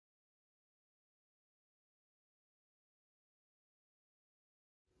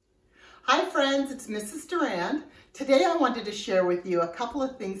Hi friends, it's Mrs. Durand. Today I wanted to share with you a couple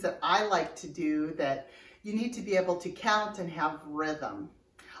of things that I like to do that you need to be able to count and have rhythm.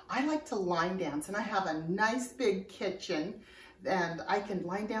 I like to line dance, and I have a nice big kitchen and I can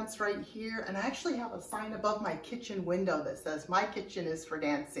line dance right here, and I actually have a sign above my kitchen window that says my kitchen is for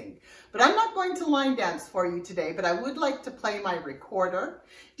dancing. But I'm not going to line dance for you today, but I would like to play my recorder.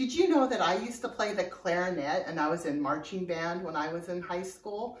 Did you know that I used to play the clarinet and I was in marching band when I was in high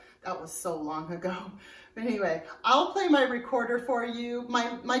school? That was so long ago. But anyway, I'll play my recorder for you.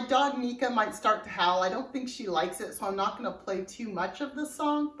 My dog Mika might start to howl. I don't think she likes it, so I'm not going to play too much of the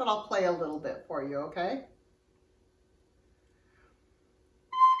song, but I'll play a little bit for you, okay?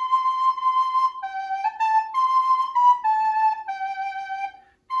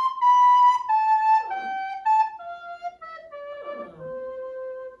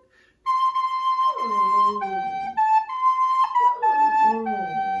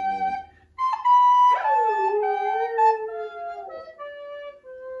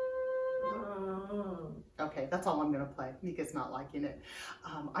 Okay, that's all I'm going to play. Mika's not liking it.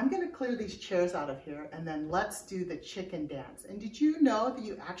 I'm going to clear these chairs out of here, and then let's do the chicken dance. And did you know that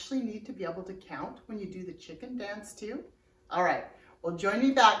you actually need to be able to count when you do the chicken dance too? All right, well, join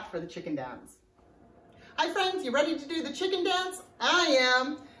me back for the chicken dance. Hi friends, you ready to do the chicken dance? I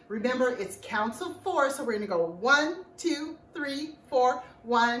am. Remember, it's counts of 4, so we're going to go 1, 2, 3, 4,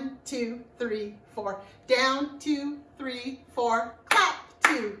 1, 2, 3, 4, down, 2, 3, 4, clap,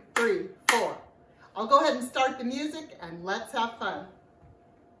 2, 3, 4. I'll go ahead and start the music, and let's have fun.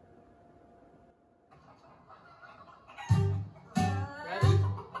 Ready?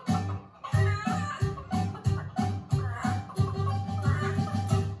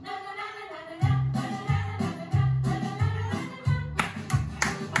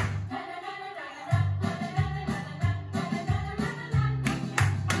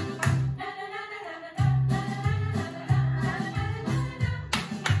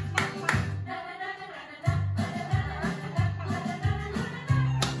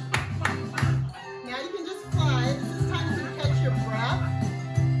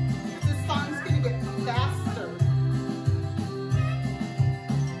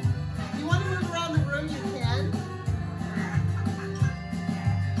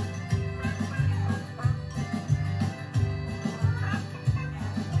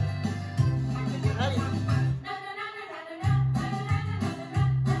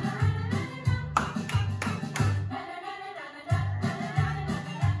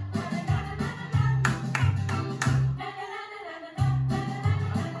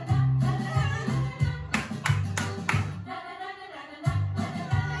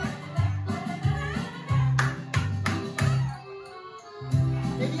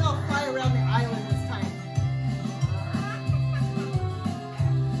 Maybe I'll fly around the